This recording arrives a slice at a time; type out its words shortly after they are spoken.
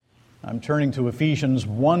I'm turning to Ephesians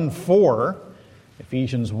 1:4.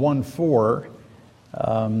 Ephesians 1:4,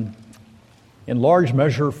 in large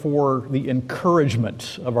measure for the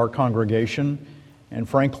encouragement of our congregation, and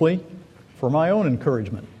frankly, for my own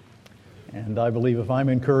encouragement. And I believe if I'm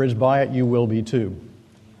encouraged by it, you will be too.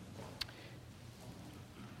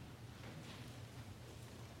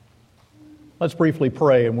 Let's briefly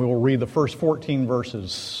pray, and we will read the first 14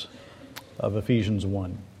 verses of Ephesians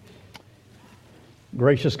 1.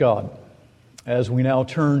 Gracious God, as we now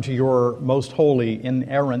turn to your most holy,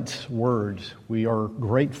 inerrant word, we are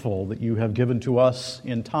grateful that you have given to us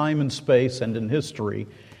in time and space and in history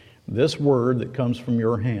this word that comes from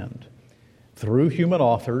your hand through human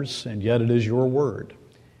authors, and yet it is your word.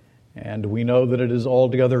 And we know that it is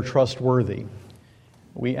altogether trustworthy.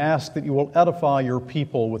 We ask that you will edify your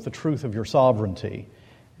people with the truth of your sovereignty,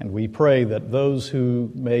 and we pray that those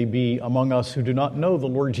who may be among us who do not know the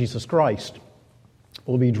Lord Jesus Christ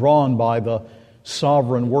will be drawn by the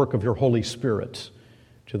sovereign work of your Holy Spirit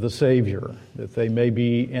to the Savior, that they may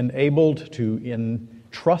be enabled to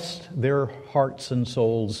entrust their hearts and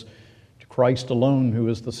souls to Christ alone, who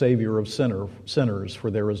is the Savior of sinners, for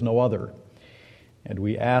there is no other. And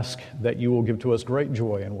we ask that you will give to us great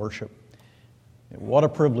joy in worship. What a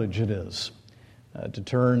privilege it is to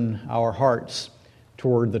turn our hearts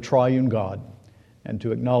toward the triune God and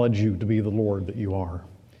to acknowledge you to be the Lord that you are.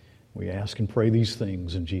 We ask and pray these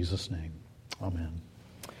things in Jesus' name. Amen.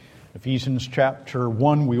 Ephesians chapter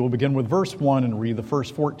 1, we will begin with verse 1 and read the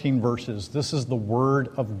first 14 verses. This is the Word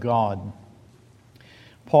of God.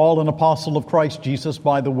 Paul, an apostle of Christ Jesus,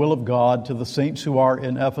 by the will of God, to the saints who are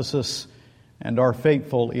in Ephesus and are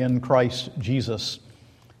faithful in Christ Jesus.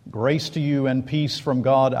 Grace to you and peace from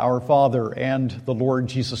God our Father and the Lord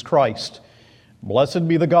Jesus Christ. Blessed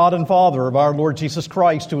be the God and Father of our Lord Jesus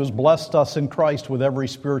Christ, who has blessed us in Christ with every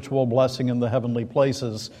spiritual blessing in the heavenly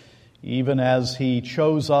places, even as He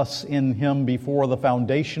chose us in Him before the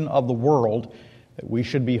foundation of the world, that we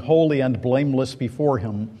should be holy and blameless before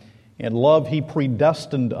Him. In love He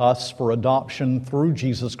predestined us for adoption through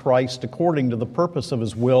Jesus Christ, according to the purpose of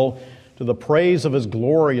His will, to the praise of His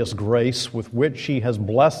glorious grace, with which He has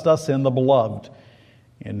blessed us in the Beloved.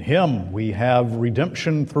 In Him we have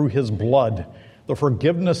redemption through His blood, the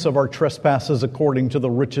forgiveness of our trespasses according to the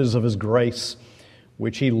riches of His grace,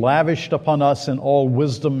 which He lavished upon us in all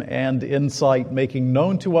wisdom and insight, making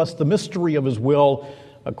known to us the mystery of His will,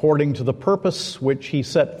 according to the purpose which He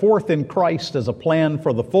set forth in Christ as a plan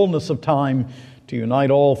for the fullness of time, to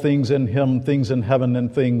unite all things in Him, things in heaven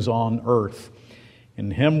and things on earth.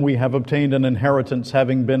 In Him we have obtained an inheritance,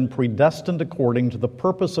 having been predestined according to the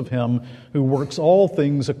purpose of Him who works all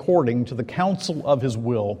things according to the counsel of His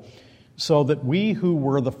will, so that we who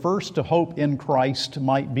were the first to hope in Christ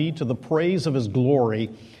might be to the praise of His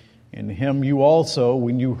glory. In Him you also,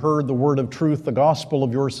 when you heard the word of truth, the gospel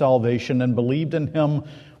of your salvation, and believed in Him,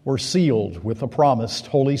 were sealed with the promised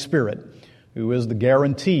Holy Spirit, who is the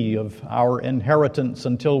guarantee of our inheritance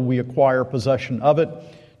until we acquire possession of it,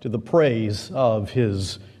 to the praise of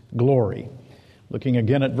His glory. Looking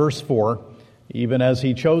again at verse 4, even as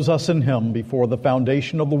He chose us in Him before the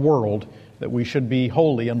foundation of the world, that we should be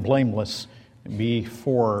holy and blameless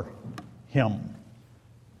before Him.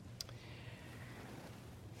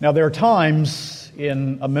 Now, there are times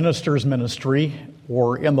in a minister's ministry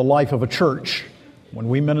or in the life of a church when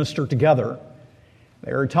we minister together,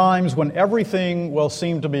 there are times when everything will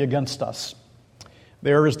seem to be against us.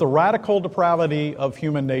 There is the radical depravity of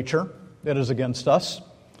human nature that is against us.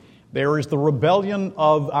 There is the rebellion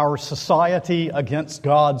of our society against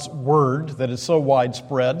God's Word that is so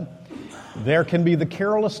widespread. There can be the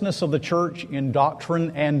carelessness of the church in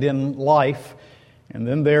doctrine and in life. And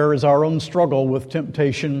then there is our own struggle with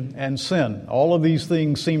temptation and sin. All of these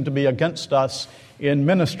things seem to be against us in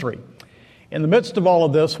ministry. In the midst of all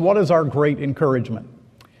of this, what is our great encouragement?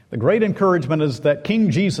 The great encouragement is that King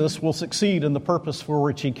Jesus will succeed in the purpose for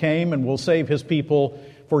which He came and will save His people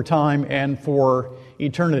for time and for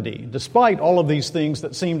eternity. Despite all of these things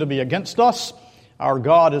that seem to be against us, our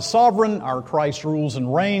God is sovereign, our Christ rules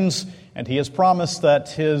and reigns, and He has promised that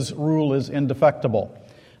His rule is indefectible.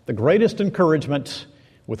 The greatest encouragement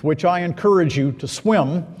with which I encourage you to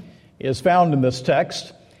swim is found in this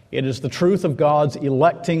text. It is the truth of God's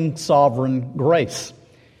electing sovereign grace.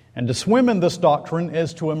 And to swim in this doctrine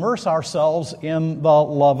is to immerse ourselves in the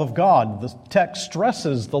love of God. The text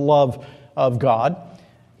stresses the love of God,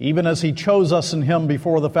 even as He chose us in Him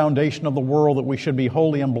before the foundation of the world, that we should be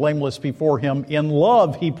holy and blameless before Him. In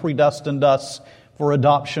love He predestined us for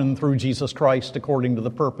adoption through Jesus Christ according to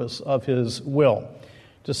the purpose of His will.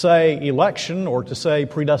 To say election or to say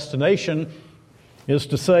predestination is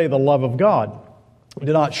to say the love of God.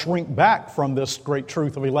 Do not shrink back from this great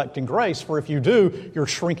truth of electing grace, for if you do, you're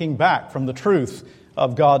shrinking back from the truth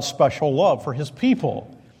of God's special love for His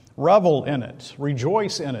people. Revel in it.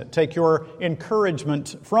 Rejoice in it. Take your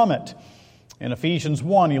encouragement from it. In Ephesians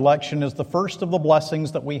 1, election is the first of the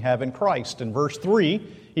blessings that we have in Christ. In verse 3,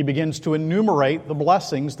 he begins to enumerate the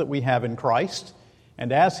blessings that we have in Christ.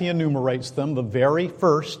 And as he enumerates them, the very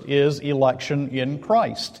first is election in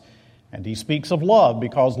Christ. And he speaks of love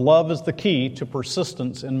because love is the key to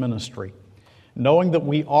persistence in ministry. Knowing that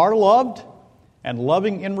we are loved and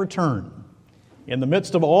loving in return. In the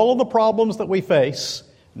midst of all of the problems that we face,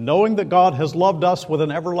 knowing that God has loved us with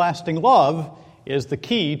an everlasting love is the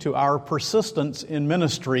key to our persistence in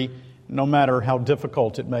ministry, no matter how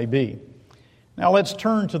difficult it may be. Now let's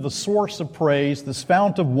turn to the source of praise, this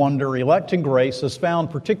fount of wonder, electing grace, is found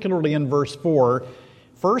particularly in verse 4.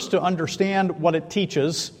 First, to understand what it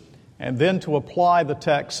teaches, and then to apply the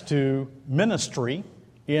text to ministry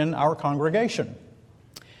in our congregation.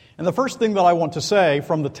 And the first thing that I want to say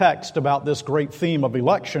from the text about this great theme of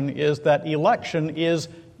election is that election is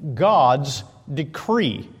God's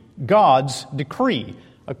decree. God's decree,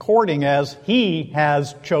 according as He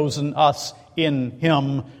has chosen us in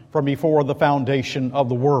Him from before the foundation of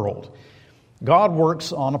the world. God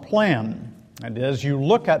works on a plan. And as you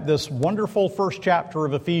look at this wonderful first chapter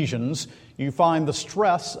of Ephesians, you find the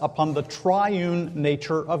stress upon the triune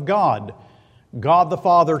nature of God. God the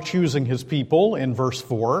Father choosing His people in verse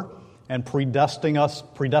 4 and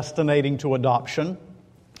predestinating to adoption.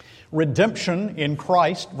 Redemption in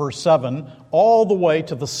Christ, verse 7, all the way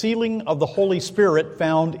to the sealing of the Holy Spirit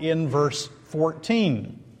found in verse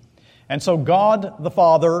 14. And so God the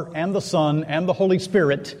Father and the Son and the Holy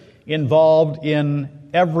Spirit involved in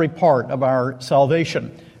every part of our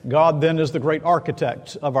salvation. God then is the great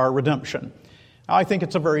architect of our redemption. I think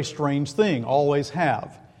it's a very strange thing, always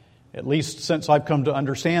have, at least since I've come to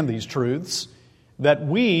understand these truths, that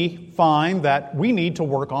we find that we need to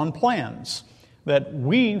work on plans. That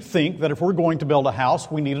we think that if we're going to build a house,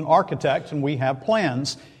 we need an architect and we have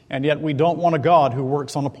plans, and yet we don't want a God who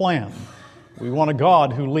works on a plan. We want a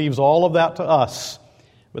God who leaves all of that to us.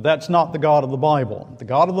 But that's not the God of the Bible. The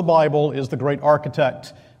God of the Bible is the great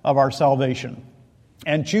architect of our salvation.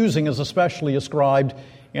 And choosing is especially ascribed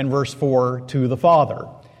in verse 4 to the Father.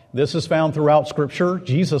 This is found throughout Scripture.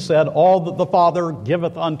 Jesus said, "All that the Father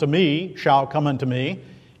giveth unto me shall come unto me,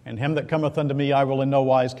 and him that cometh unto me I will in no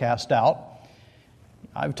wise cast out."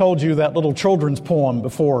 I've told you that little children's poem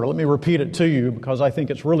before. Let me repeat it to you because I think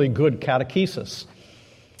it's really good catechesis.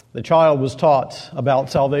 The child was taught about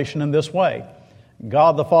salvation in this way.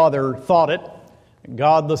 God the Father thought it.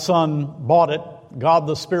 God the Son bought it. God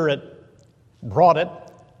the Spirit brought it.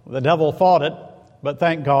 The devil fought it. But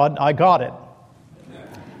thank God I got it.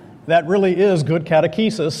 That really is good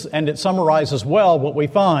catechesis, and it summarizes well what we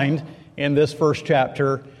find in this first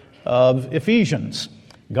chapter of Ephesians.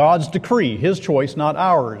 God's decree, His choice, not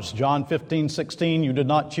ours. John 15:16, you did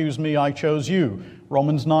not choose me, I chose you.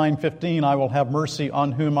 Romans 9:15, I will have mercy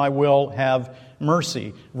on whom I will have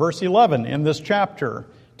mercy. Verse 11 in this chapter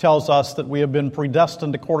tells us that we have been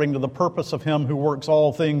predestined according to the purpose of Him who works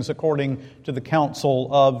all things according to the counsel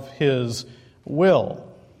of His will.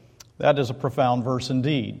 That is a profound verse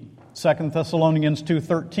indeed. 2 Thessalonians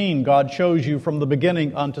 2:13, God chose you from the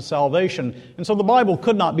beginning unto salvation. And so the Bible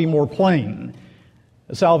could not be more plain.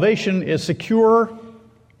 Salvation is secure,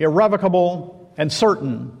 irrevocable, and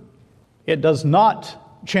certain. It does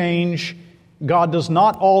not change. God does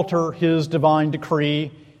not alter His divine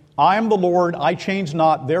decree. I am the Lord, I change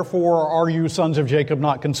not, therefore are you sons of Jacob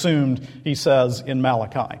not consumed, He says in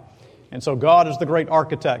Malachi. And so God is the great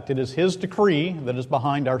architect. It is His decree that is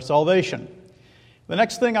behind our salvation. The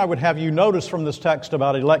next thing I would have you notice from this text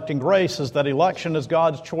about electing grace is that election is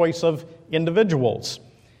God's choice of individuals.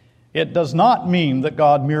 It does not mean that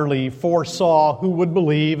God merely foresaw who would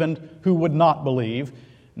believe and who would not believe.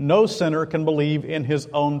 No sinner can believe in his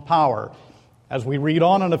own power. As we read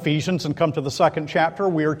on in Ephesians and come to the second chapter,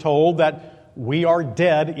 we are told that we are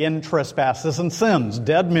dead in trespasses and sins.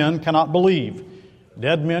 Dead men cannot believe.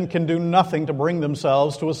 Dead men can do nothing to bring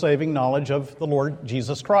themselves to a saving knowledge of the Lord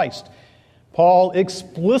Jesus Christ. Paul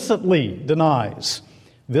explicitly denies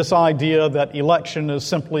this idea that election is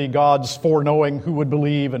simply God's foreknowing who would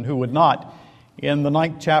believe and who would not. In the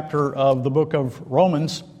 9th chapter of the book of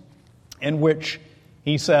Romans, in which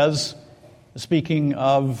he says, speaking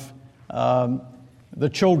of the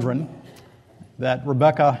children that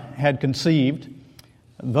Rebekah had conceived,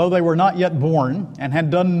 though they were not yet born and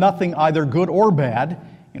had done nothing either good or bad,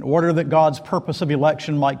 in order that God's purpose of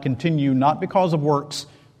election might continue, not because of works,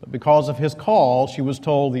 but because of His call, she was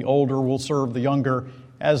told, the older will serve the younger,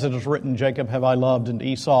 as it is written, Jacob have I loved and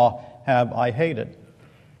Esau have I hated.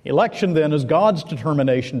 Election, then, is God's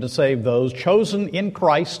determination to save those chosen in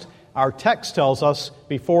Christ, our text tells us,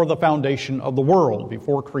 before the foundation of the world,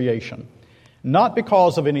 before creation. Not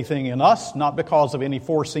because of anything in us, not because of any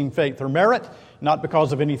foreseen faith or merit, not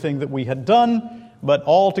because of anything that we had done, but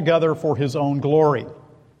altogether for His own glory.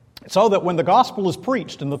 So that when the gospel is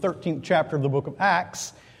preached in the 13th chapter of the book of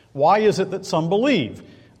Acts, why is it that some believe?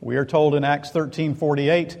 We are told in Acts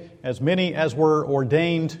 13:48, as many as were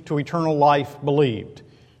ordained to eternal life believed.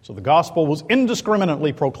 So the gospel was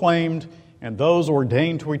indiscriminately proclaimed, and those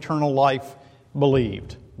ordained to eternal life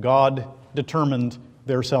believed. God determined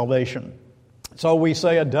their salvation. So we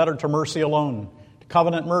say, a debtor to mercy alone, to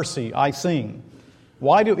covenant mercy I sing.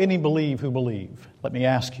 Why do any believe who believe? Let me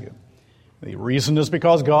ask you. The reason is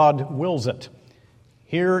because God wills it.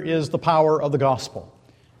 Here is the power of the gospel.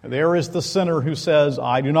 There is the sinner who says,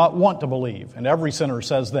 I do not want to believe. And every sinner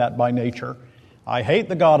says that by nature. I hate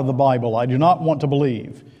the God of the Bible. I do not want to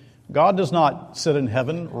believe. God does not sit in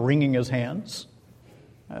heaven wringing His hands.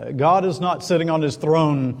 God is not sitting on His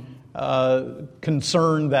throne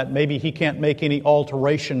concerned that maybe He can't make any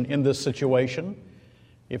alteration in this situation.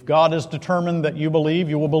 If God is determined that you believe,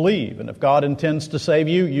 you will believe. And if God intends to save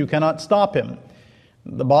you, you cannot stop Him.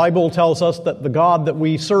 The Bible tells us that the God that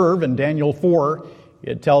we serve, in Daniel 4,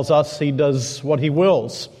 it tells us He does what He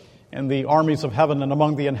wills in the armies of heaven and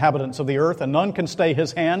among the inhabitants of the earth, and none can stay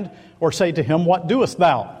His hand or say to Him, what doest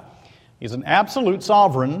thou? He's an absolute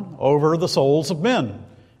sovereign over the souls of men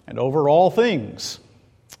and over all things.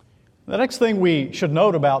 The next thing we should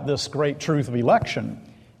note about this great truth of election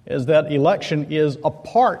is that election is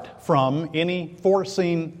apart from any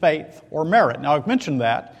foreseen faith or merit. Now, I've mentioned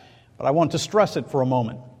that, but I want to stress it for a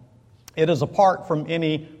moment. It is apart from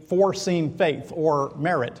any foreseen faith or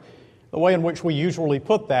merit. The way in which we usually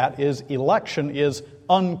put that is election is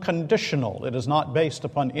unconditional. It is not based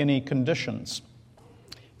upon any conditions.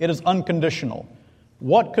 It is unconditional.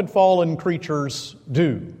 What could fallen creatures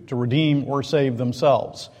do to redeem or save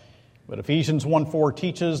themselves? But Ephesians 1:4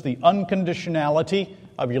 teaches the unconditionality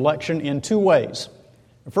of election in two ways.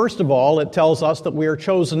 First of all, it tells us that we are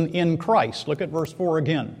chosen in Christ. Look at verse 4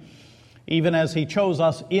 again. Even as He chose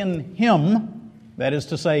us in Him, that is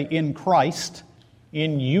to say, in Christ,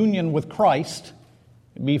 in union with Christ,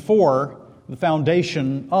 before the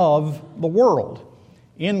foundation of the world.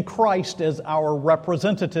 In Christ as our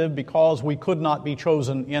representative, because we could not be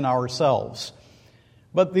chosen in ourselves.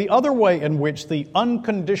 But the other way in which the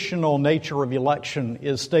unconditional nature of election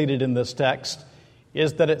is stated in this text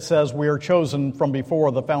is that it says we are chosen from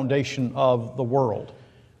before the foundation of the world.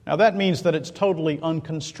 Now that means that it's totally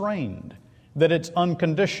unconstrained, that it's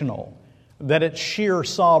unconditional, that it's sheer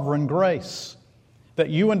sovereign grace, that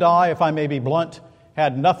you and I, if I may be blunt,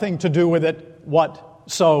 had nothing to do with it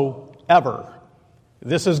whatsoever.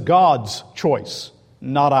 This is God's choice,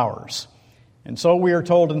 not ours. And so we are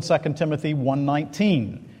told in 2 Timothy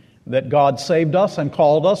 1:19 that God saved us and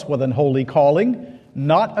called us with an holy calling,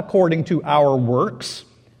 not according to our works,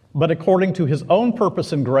 but according to His own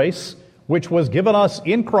purpose and grace, which was given us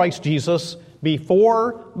in Christ Jesus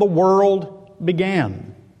before the world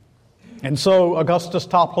began. And so Augustus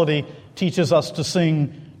Toplady teaches us to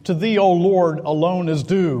sing, to Thee, O Lord, alone is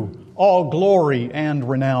due all glory and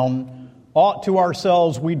renown. Aught to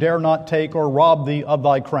ourselves we dare not take or rob Thee of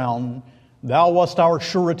Thy crown. Thou wast our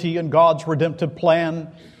surety in God's redemptive plan.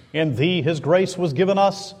 In Thee His grace was given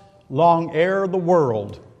us long ere the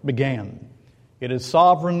world began. It is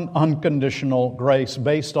sovereign, unconditional grace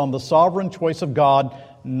based on the sovereign choice of God,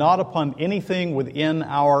 not upon anything within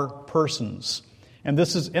our persons. And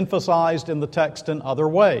this is emphasized in the text in other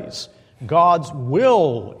ways. God's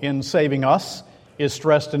will in saving us is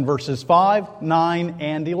stressed in verses 5, 9,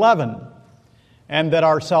 and 11. And that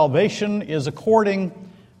our salvation is according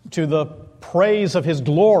to the praise of His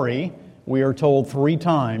glory, we are told 3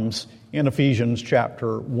 times in Ephesians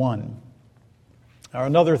chapter 1. Now,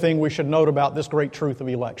 another thing we should note about this great truth of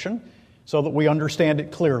election, so that we understand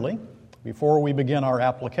it clearly before we begin our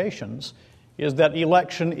applications, is that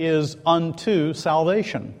election is unto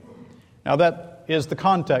salvation. Now, that is the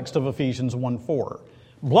context of Ephesians 1:4.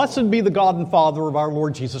 Blessed be the God and Father of our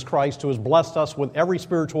Lord Jesus Christ, who has blessed us with every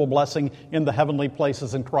spiritual blessing in the heavenly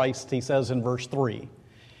places in Christ, he says in verse 3.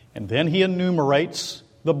 And then he enumerates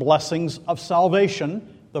the blessings of salvation,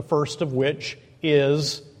 the first of which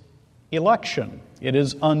is election. It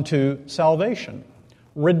is unto salvation.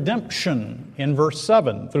 Redemption in verse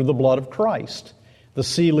 7 through the blood of Christ. The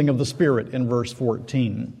sealing of the Spirit in verse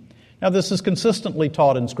 14. Now this is consistently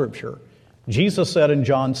taught in Scripture. Jesus said in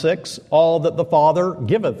John 6, "All that the Father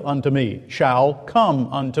giveth unto me shall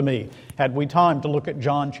come unto me." Had we time to look at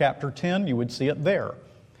John chapter 10, you would see it there.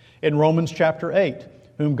 In Romans chapter 8,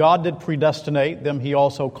 "Whom God did predestinate, them he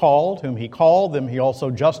also called. Whom he called, them he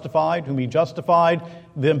also justified. Whom he justified,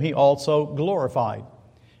 them he also glorified."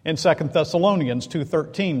 In 2 Thessalonians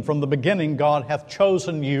 2:13, "From the beginning God hath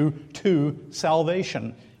chosen you to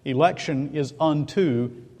salvation." Election is unto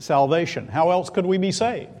salvation. How else could we be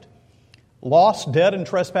saved? Lost, dead in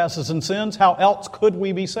trespasses and sins, how else could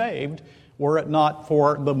we be saved were it not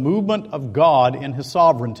for the movement of God in His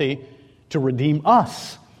sovereignty to redeem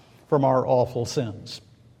us from our awful sins?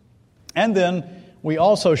 And then we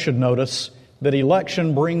also should notice that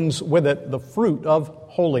election brings with it the fruit of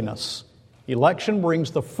holiness. Election brings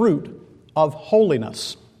the fruit of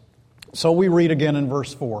holiness. So we read again in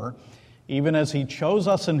verse 4, "Even as He chose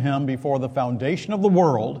us in Him before the foundation of the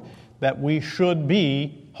world, that we should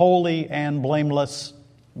be holy and blameless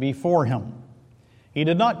before Him." He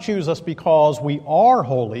did not choose us because we are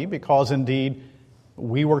holy, because indeed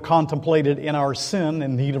we were contemplated in our sin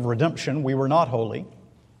in need of redemption. We were not holy.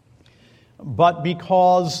 But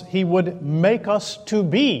because He would make us to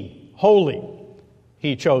be holy,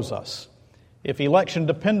 He chose us. If election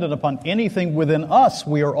depended upon anything within us,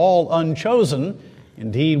 we are all unchosen.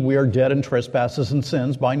 Indeed, we are dead in trespasses and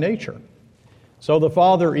sins by nature. So the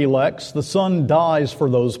Father elects, the Son dies for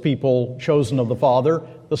those people chosen of the Father,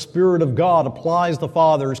 the Spirit of God applies the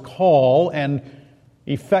Father's call and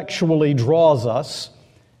effectually draws us.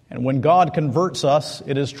 And when God converts us,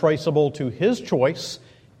 it is traceable to His choice,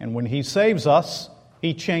 and when He saves us,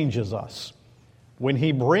 He changes us. When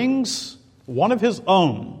He brings one of His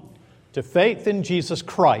own to faith in Jesus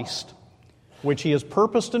Christ, which He has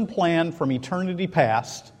purposed and planned from eternity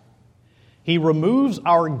past, He removes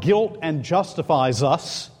our guilt and justifies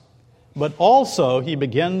us, but also He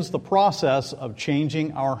begins the process of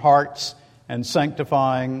changing our hearts and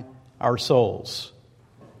sanctifying our souls,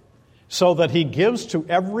 so that He gives to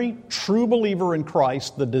every true believer in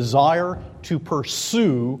Christ the desire to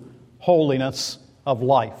pursue holiness of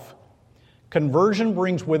life. Conversion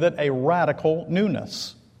brings with it a radical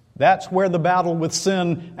newness. That's where the battle with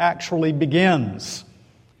sin actually begins.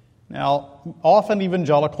 Now, often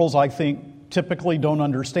evangelicals, I think, typically don't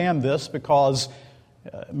understand this because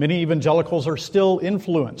many evangelicals are still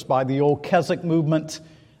influenced by the old Keswick movement,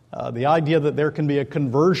 the idea that there can be a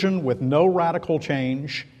conversion with no radical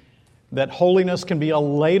change, that holiness can be a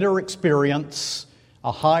later experience,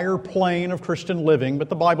 a higher plane of Christian living, but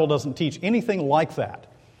the Bible doesn't teach anything like that.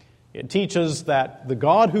 It teaches that the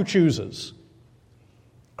God who chooses,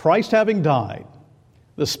 Christ having died,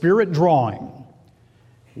 the Spirit drawing,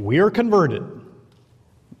 we are converted.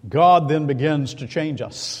 God then begins to change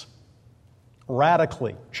us,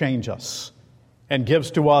 radically change us, and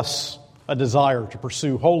gives to us a desire to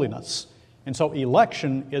pursue holiness. And so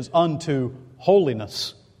election is unto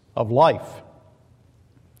holiness of life.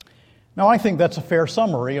 Now, I think that's a fair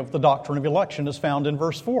summary of the doctrine of election as found in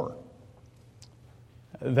verse 4.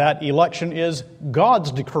 That election is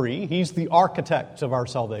God's decree. He's the architect of our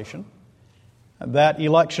salvation. That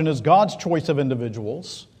election is God's choice of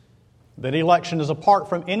individuals. That election is apart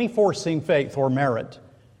from any foreseeing faith or merit.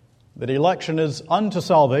 That election is unto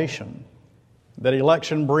salvation. That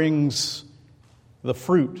election brings the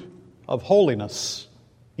fruit of holiness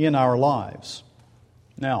in our lives.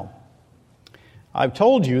 Now, I've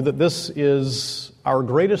told you that this is our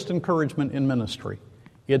greatest encouragement in ministry.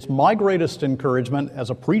 It's my greatest encouragement as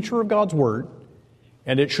a preacher of God's Word,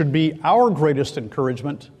 and it should be our greatest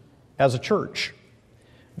encouragement as a church.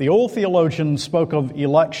 The old theologians spoke of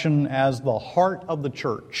election as the heart of the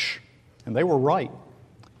church, and they were right.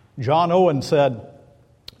 John Owen said,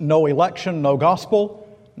 "No election, no gospel,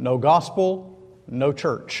 no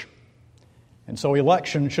church." And so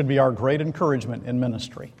election should be our great encouragement in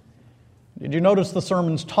ministry. Did you notice the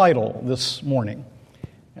sermon's title this morning?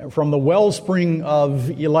 From the wellspring of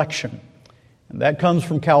election. And that comes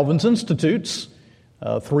from Calvin's Institutes,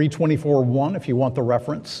 324.1, if you want the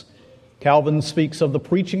reference. Calvin speaks of the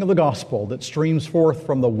preaching of the gospel that streams forth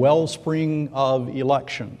from the wellspring of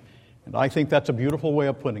election. And I think that's a beautiful way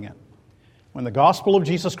of putting it. When the gospel of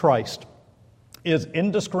Jesus Christ is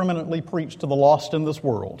indiscriminately preached to the lost in this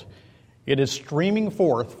world, it is streaming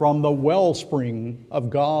forth from the wellspring of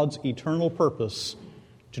God's eternal purpose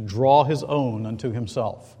to draw His own unto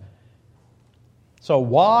Himself. So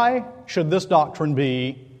why should this doctrine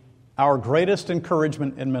be our greatest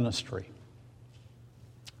encouragement in ministry?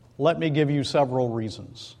 Let me give you several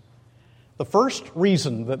reasons. The first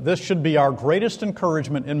reason that this should be our greatest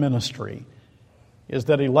encouragement in ministry is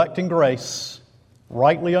that electing grace,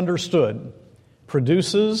 rightly understood,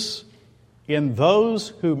 produces in those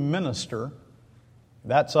who minister,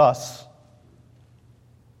 that's us,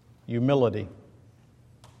 humility.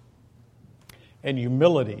 And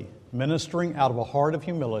humility, ministering out of a heart of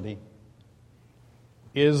humility,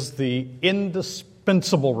 is the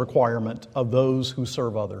indispensable requirement of those who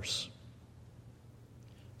serve others.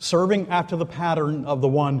 Serving after the pattern of the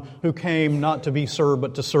one who came not to be served,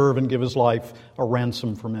 but to serve and give his life a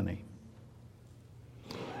ransom for many.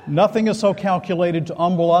 Nothing is so calculated to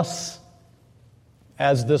humble us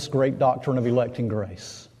as this great doctrine of electing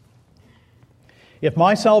grace. If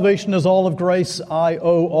my salvation is all of grace, I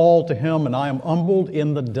owe all to Him, and I am humbled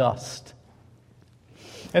in the dust.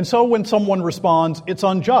 And so when someone responds, it's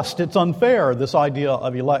unjust, it's unfair, this idea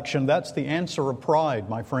of election, that's the answer of pride,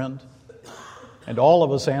 my friend. And all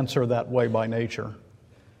of us answer that way by nature.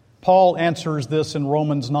 Paul answers this in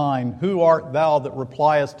Romans 9. Who art thou that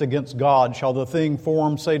repliest against God? Shall the thing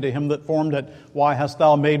formed say to him that formed it, why hast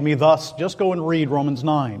thou made me thus? Just go and read Romans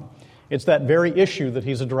 9. It's that very issue that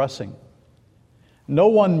he's addressing. No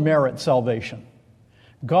one merits salvation.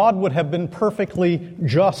 God would have been perfectly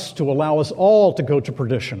just to allow us all to go to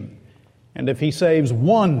perdition. And if He saves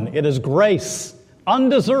one, it is grace,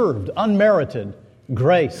 undeserved, unmerited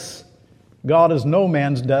grace. God is no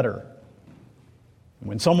man's debtor.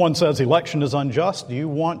 When someone says election is unjust, do you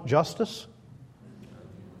want justice?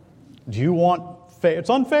 Do you want fair? It's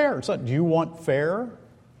unfair. Do you want fair?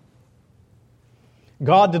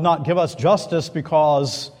 God did not give us justice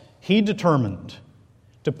because He determined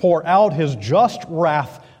to pour out His just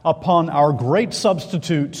wrath upon our great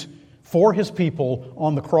substitute for His people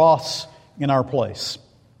on the cross in our place.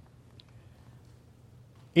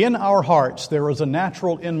 In our hearts, there is a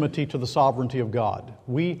natural enmity to the sovereignty of God.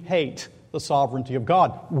 We hate the sovereignty of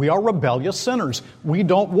God. We are rebellious sinners. We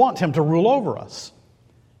don't want Him to rule over us.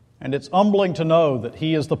 And it's humbling to know that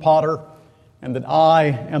He is the potter and that I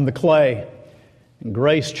am the clay. And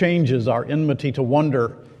grace changes our enmity to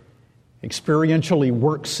wonder, experientially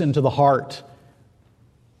works into the heart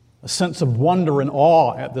a sense of wonder and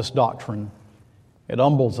awe at this doctrine. It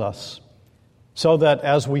humbles us so that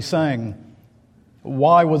as we sang,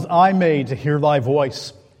 why was I made to hear thy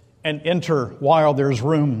voice and enter while there's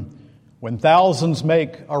room, when thousands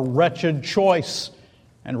make a wretched choice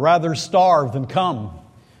and rather starve than come?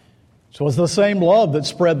 'Twas the same love that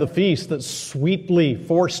spread the feast that sweetly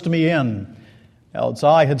forced me in, else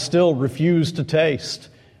I had still refused to taste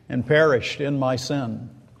and perished in my sin.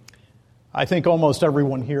 I think almost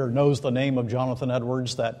everyone here knows the name of Jonathan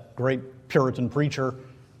Edwards, that great Puritan preacher,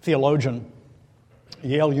 theologian.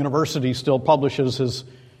 Yale University still publishes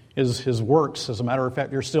his works. As a matter of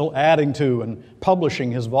fact, they're still adding to and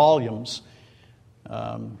publishing his volumes.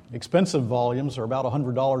 Expensive volumes are about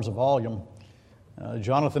 $100 a volume.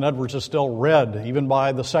 Jonathan Edwards is still read, even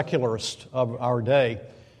by the secularists of our day.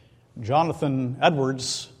 Jonathan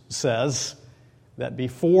Edwards says that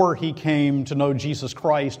before he came to know Jesus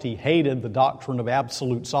Christ, he hated the doctrine of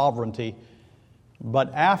absolute sovereignty.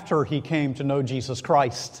 But after he came to know Jesus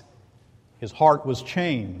Christ, his heart was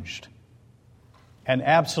changed. And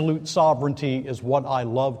absolute sovereignty is what I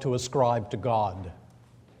love to ascribe to God,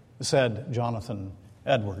 said Jonathan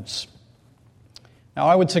Edwards. Now,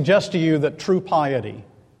 I would suggest to you that true piety,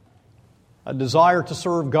 a desire to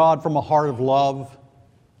serve God from a heart of love,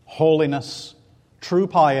 holiness, true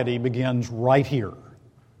piety begins right here.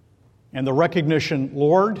 And the recognition,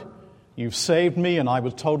 Lord, you've saved me and I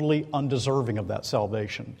was totally undeserving of that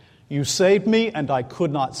salvation. You saved me and I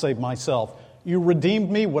could not save myself. You redeemed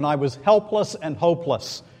me when I was helpless and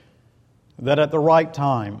hopeless. That at the right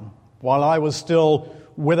time, while I was still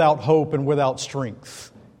without hope and without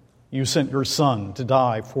strength, you sent your Son to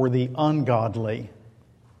die for the ungodly.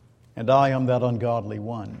 And I am that ungodly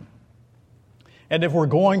one. And if we're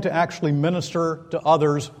going to actually minister to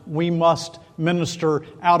others, we must minister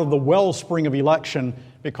out of the wellspring of election,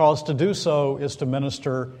 because to do so is to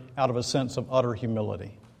minister out of a sense of utter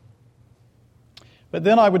humility. But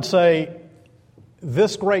then I would say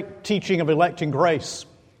this great teaching of electing grace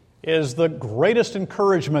is the greatest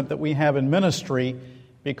encouragement that we have in ministry,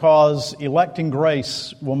 because electing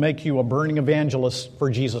grace will make you a burning evangelist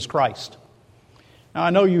for Jesus Christ. Now, I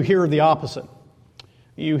know you hear the opposite.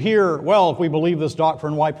 You hear, well, if we believe this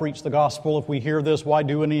doctrine, why preach the gospel? If we hear this, why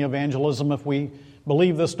do any evangelism? If we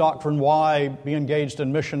believe this doctrine, why be engaged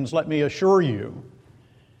in missions? Let me assure you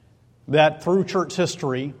that through church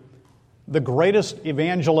history, the greatest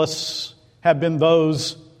evangelists have been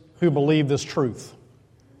those who believe this truth.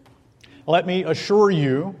 Let me assure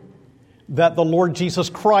you that the Lord Jesus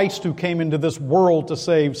Christ, who came into this world to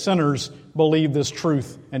save sinners, believed this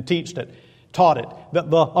truth and taught it. That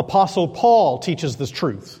the Apostle Paul teaches this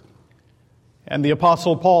truth. And the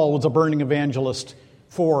Apostle Paul was a burning evangelist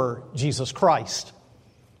for Jesus Christ.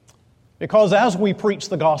 Because as we preach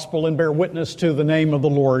the gospel and bear witness to the name of the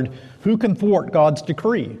Lord, who can thwart God's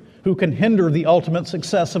decree? Who can hinder the ultimate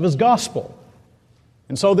success of His gospel?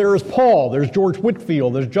 And so there is Paul, there's George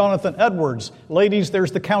Whitefield, there's Jonathan Edwards. Ladies,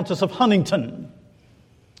 there's the Countess of Huntington.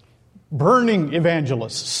 Burning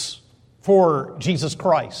evangelists for Jesus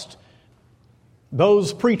Christ.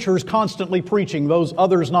 Those preachers constantly preaching, those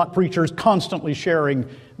others not preachers constantly sharing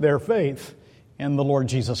their faith in the Lord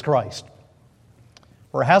Jesus Christ.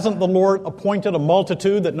 For hasn't the Lord appointed a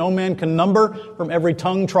multitude that no man can number from every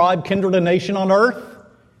tongue, tribe, kindred, and nation on earth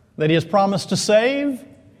that He has promised to save?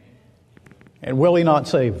 And will He not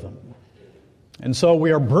save them? And so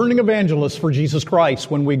we are burning evangelists for Jesus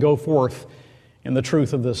Christ when we go forth in the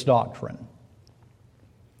truth of this doctrine.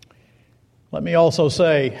 Let me also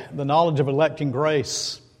say, the knowledge of electing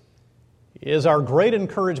grace is our great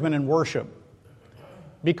encouragement in worship,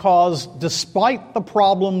 because despite the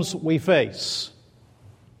problems we face,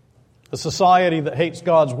 the society that hates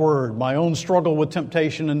God's Word, my own struggle with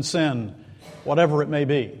temptation and sin, whatever it may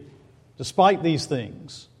be, despite these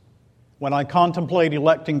things, when I contemplate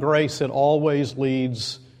electing grace, it always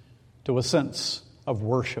leads to a sense of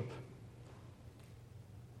worship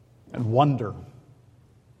and wonder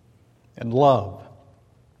and love.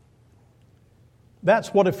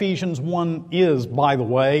 That's what Ephesians 1 is, by the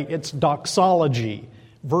way. It's doxology.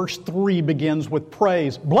 Verse 3 begins with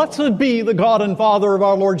praise. Blessed be the God and Father of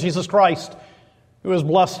our Lord Jesus Christ, who has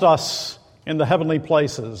blessed us in the heavenly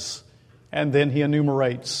places. And then he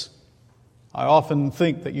enumerates. I often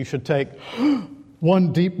think that you should take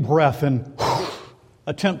one deep breath and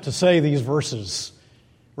attempt to say these verses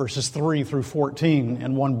 3 through 14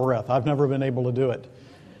 in one breath. I've never been able to do it.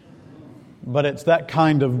 But it's that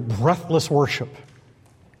kind of breathless worship.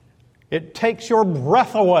 It takes your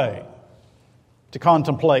breath away to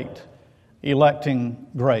contemplate electing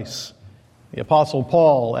grace. The Apostle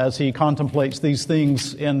Paul, as he contemplates these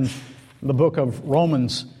things in the book of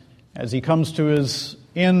Romans, as he comes to his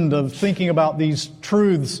end of thinking about these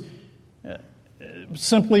truths,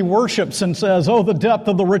 simply worships and says, "Oh, the depth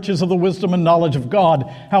of the riches of the wisdom and knowledge of God!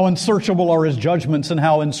 How unsearchable are His judgments and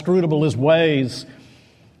how inscrutable His ways!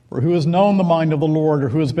 Or who has known the mind of the Lord, or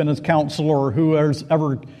who has been His counselor, or who has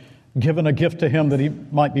ever given a gift to Him that He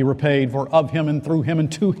might be repaid? For of Him and through Him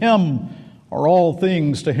and to Him are all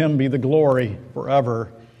things. To Him be the glory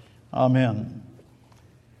forever. Amen."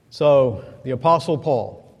 So, the Apostle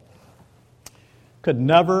Paul could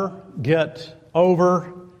never get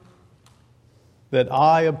over that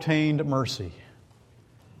I obtained mercy.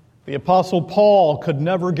 The Apostle Paul could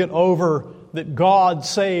never get over that God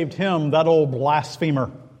saved him, that old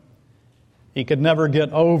blasphemer. He could never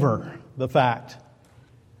get over the fact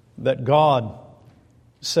that God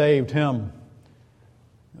saved him.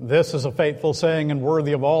 This is a faithful saying and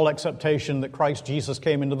worthy of all acceptation, that Christ Jesus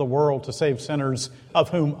came into the world to save sinners, of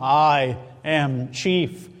whom I am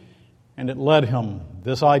chief. And it led him,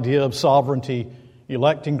 this idea of sovereignty,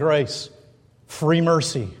 electing grace, free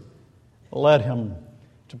mercy, led him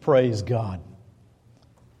to praise God.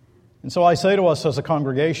 And so I say to us as a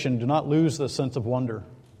congregation, do not lose this sense of wonder.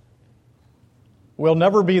 We'll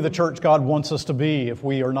never be the church God wants us to be if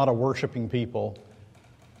we are not a worshiping people.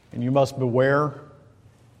 And you must beware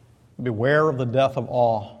of the death of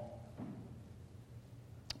awe.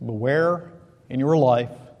 Beware in your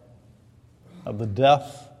life of the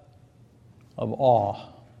death of awe.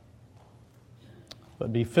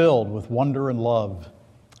 But be filled with wonder and love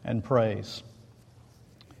and praise.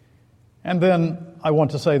 And then I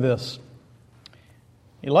want to say this.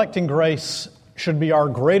 Electing grace should be our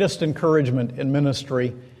greatest encouragement in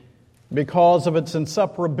ministry because of its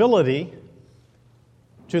inseparability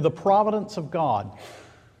to the providence of God.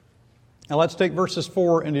 Now let's take verses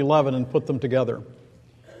 4 and 11 and put them together.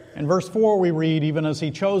 In verse 4 we read, "Even as He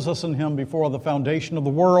chose us in Him before the foundation of the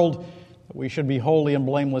world, that we should be holy and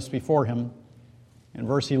blameless before Him." In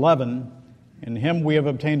verse 11, "In Him we have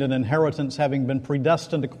obtained an inheritance, having been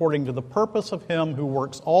predestined according to the purpose of Him who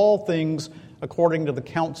works all things according to the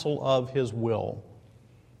counsel of His will."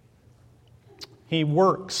 He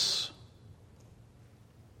works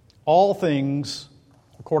all things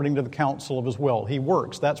according to the counsel of His will. He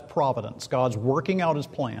works, that's providence. God's working out His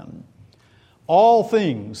plan. All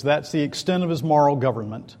things, that's the extent of His moral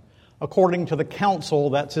government. According to the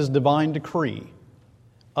counsel, that's His divine decree.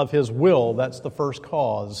 Of His will, that's the first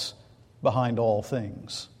cause behind all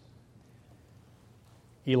things.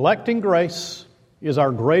 Electing grace is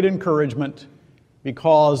our great encouragement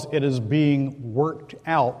because it is being worked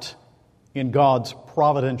out in God's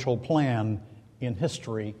providential plan in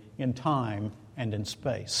history, in time, and in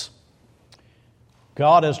space.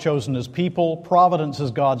 God has chosen His people. Providence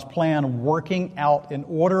is God's plan working out in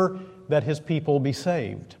order that His people be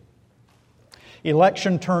saved.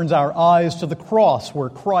 Election turns our eyes to the cross, where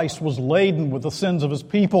Christ was laden with the sins of His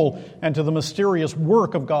people, and to the mysterious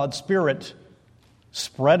work of God's Spirit,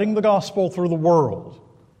 spreading the gospel through the world,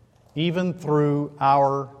 even through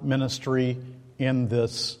our ministry in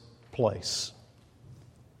this place.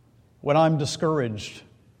 When I'm discouraged,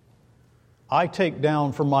 I take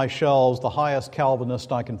down from my shelves the highest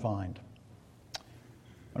Calvinist I can find.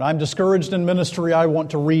 When I'm discouraged in ministry, I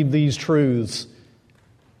want to read these truths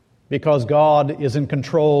because God is in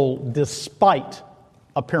control despite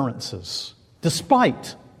appearances.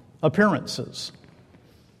 Despite appearances.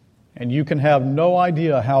 And you can have no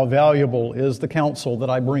idea how valuable is the counsel that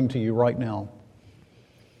I bring to you right now.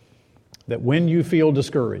 That when you feel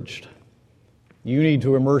discouraged, you need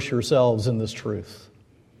to immerse yourselves in this truth.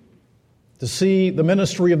 To see the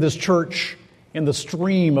ministry of this church in the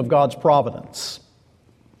stream of God's providence.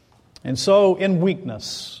 And so in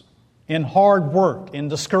weakness, in hard work, in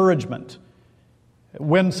discouragement,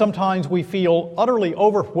 when sometimes we feel utterly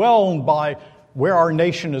overwhelmed by where our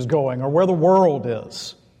nation is going or where the world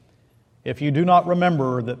is, if you do not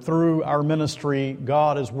remember that through our ministry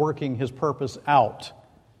God is working His purpose out,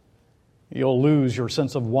 you'll lose your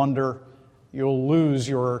sense of wonder, you'll lose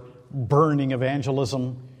your burning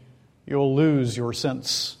evangelism, you'll lose your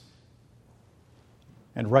sense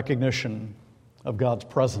and recognition of God's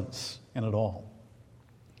presence in it all.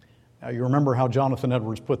 Now, you remember how Jonathan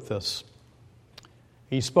Edwards put this.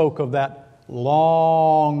 He spoke of that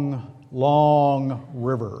long, long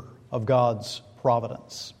river of God's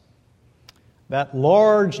providence. That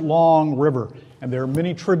large, long river, and there are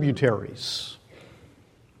many tributaries.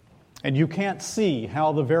 And you can't see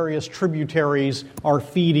how the various tributaries are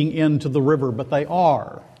feeding into the river, but they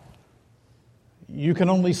are. You can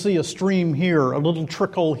only see a stream here, a little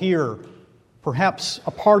trickle here, perhaps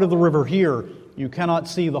a part of the river here. You cannot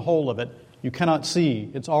see the whole of it. You cannot see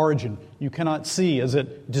its origin. You cannot see as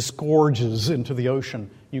it disgorges into the ocean.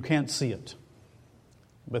 You can't see it.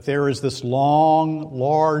 But there is this long,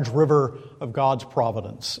 large river of God's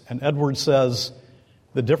providence. And Edwards says,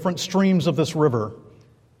 the different streams of this river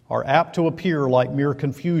are apt to appear like mere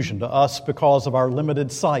confusion to us because of our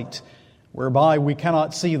limited sight, whereby we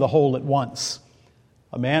cannot see the whole at once.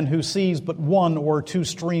 A man who sees but one or two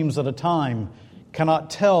streams at a time cannot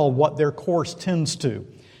tell what their course tends to.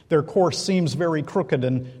 Their course seems very crooked,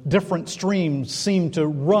 and different streams seem to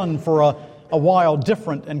run for a while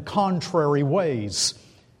different and contrary ways.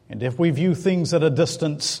 And if we view things at a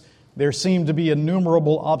distance, there seem to be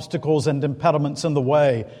innumerable obstacles and impediments in the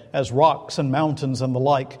way, as rocks and mountains and the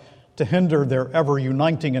like, to hinder their ever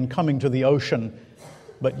uniting and coming to the ocean.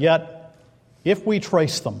 But yet, if we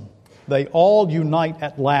trace them, they all unite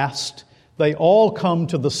at last. They all come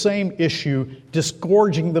to the same issue,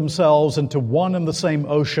 disgorging themselves into one and the same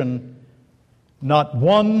ocean. Not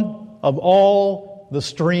one of all the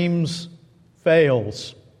streams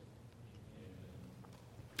fails.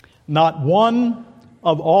 Not one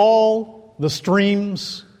of all the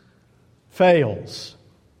streams fails.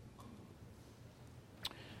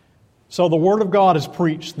 So the Word of God is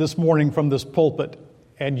preached this morning from this pulpit,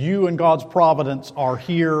 and you and God's providence are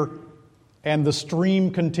here, and the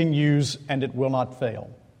stream continues, and it will not fail.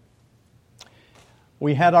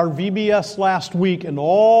 We had our VBS last week, and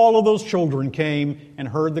all of those children came and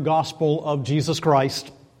heard the gospel of Jesus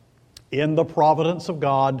Christ in the providence of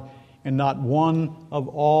God, and not one of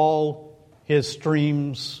all His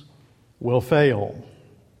streams will fail.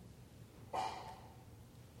 Do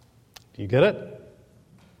you get it?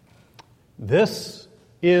 This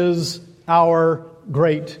is our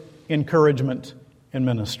great encouragement in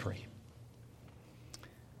ministry.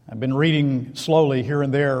 I've been reading slowly here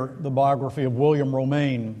and there the biography of William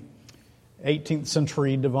Romaine, 18th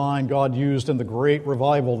century divine God used in the great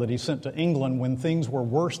revival that He sent to England when things were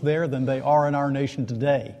worse there than they are in our nation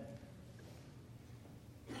today.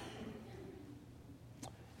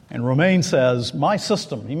 And Romaine says, my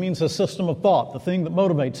system, he means a system of thought, the thing that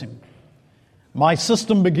motivates him. My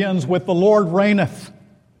system begins with the Lord reigneth.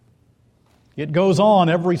 It goes on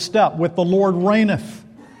every step with the Lord reigneth.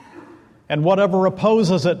 And whatever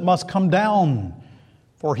opposes it must come down,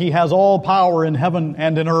 for He has all power in heaven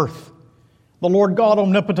and in earth. The Lord God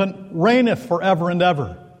omnipotent reigneth forever and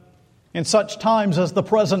ever. In such times as the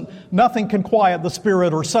present, nothing can quiet the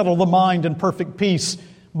spirit or settle the mind in perfect peace,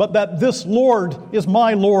 but that this Lord is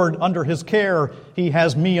my Lord. Under His care He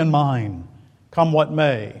has me in mind. Come what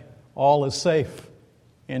may, all is safe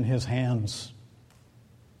in His hands.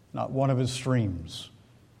 Not one of His streams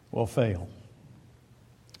will fail.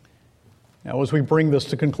 Now, as we bring this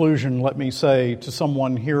to conclusion, let me say to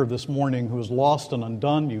someone here this morning who is lost and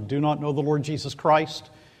undone, you do not know the Lord Jesus Christ,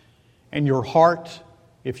 and your heart,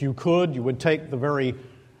 if you could, you would take the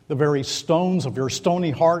very stones of your stony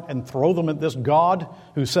heart and throw them at this God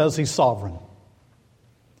who says He's sovereign.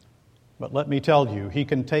 But let me tell you, He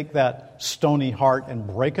can take that stony heart and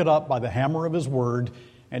break it up by the hammer of His word,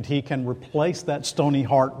 and He can replace that stony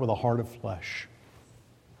heart with a heart of flesh.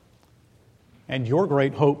 And your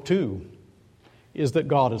great hope, too, is that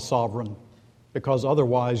God is sovereign, because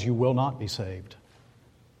otherwise you will not be saved.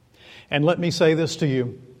 And let me say this to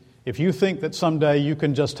you. If you think that someday you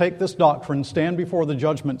can just take this doctrine, stand before the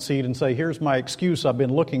judgment seat and say, here's my excuse I've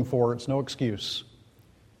been looking for, it's no excuse.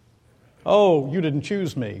 Oh, you didn't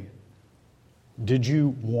choose me. Did you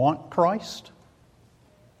want Christ?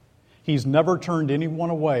 He's never turned anyone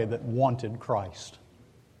away that wanted Christ.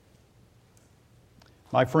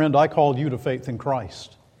 My friend, I called you to faith in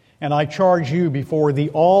Christ. And I charge you before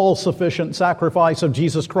the all-sufficient sacrifice of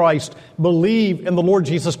Jesus Christ, believe in the Lord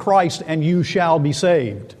Jesus Christ, and you shall be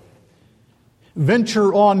saved.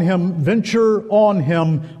 Venture on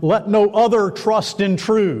Him, let no other trust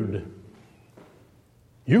intrude.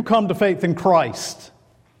 You come to faith in Christ,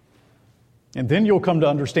 and then you'll come to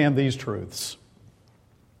understand these truths.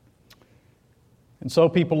 And so,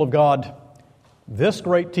 people of God, this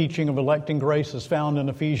great teaching of electing grace is found in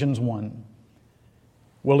Ephesians 1.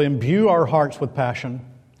 Will imbue our hearts with passion,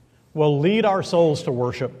 will lead our souls to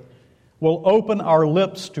worship, will open our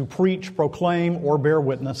lips to preach, proclaim, or bear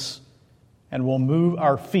witness, and will move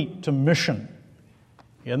our feet to mission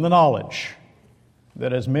in the knowledge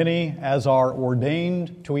that as many as are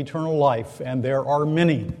ordained to eternal life, and there are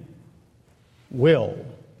many, will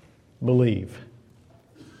believe.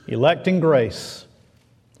 Electing grace,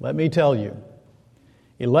 let me tell you,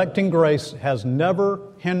 electing grace has never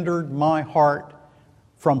hindered my heart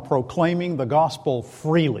from proclaiming the gospel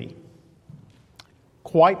freely.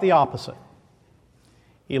 Quite the opposite.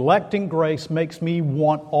 Electing grace makes me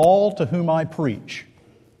want all to whom I preach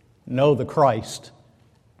know the Christ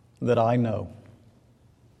that I know.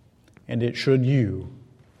 And it should you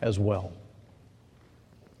as well.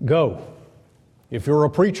 Go. If you're a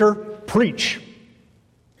preacher, preach.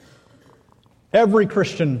 Every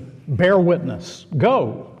Christian, bear witness.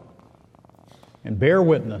 Go and bear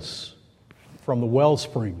witness from the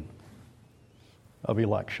wellspring of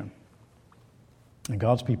election. And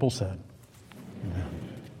God's people said,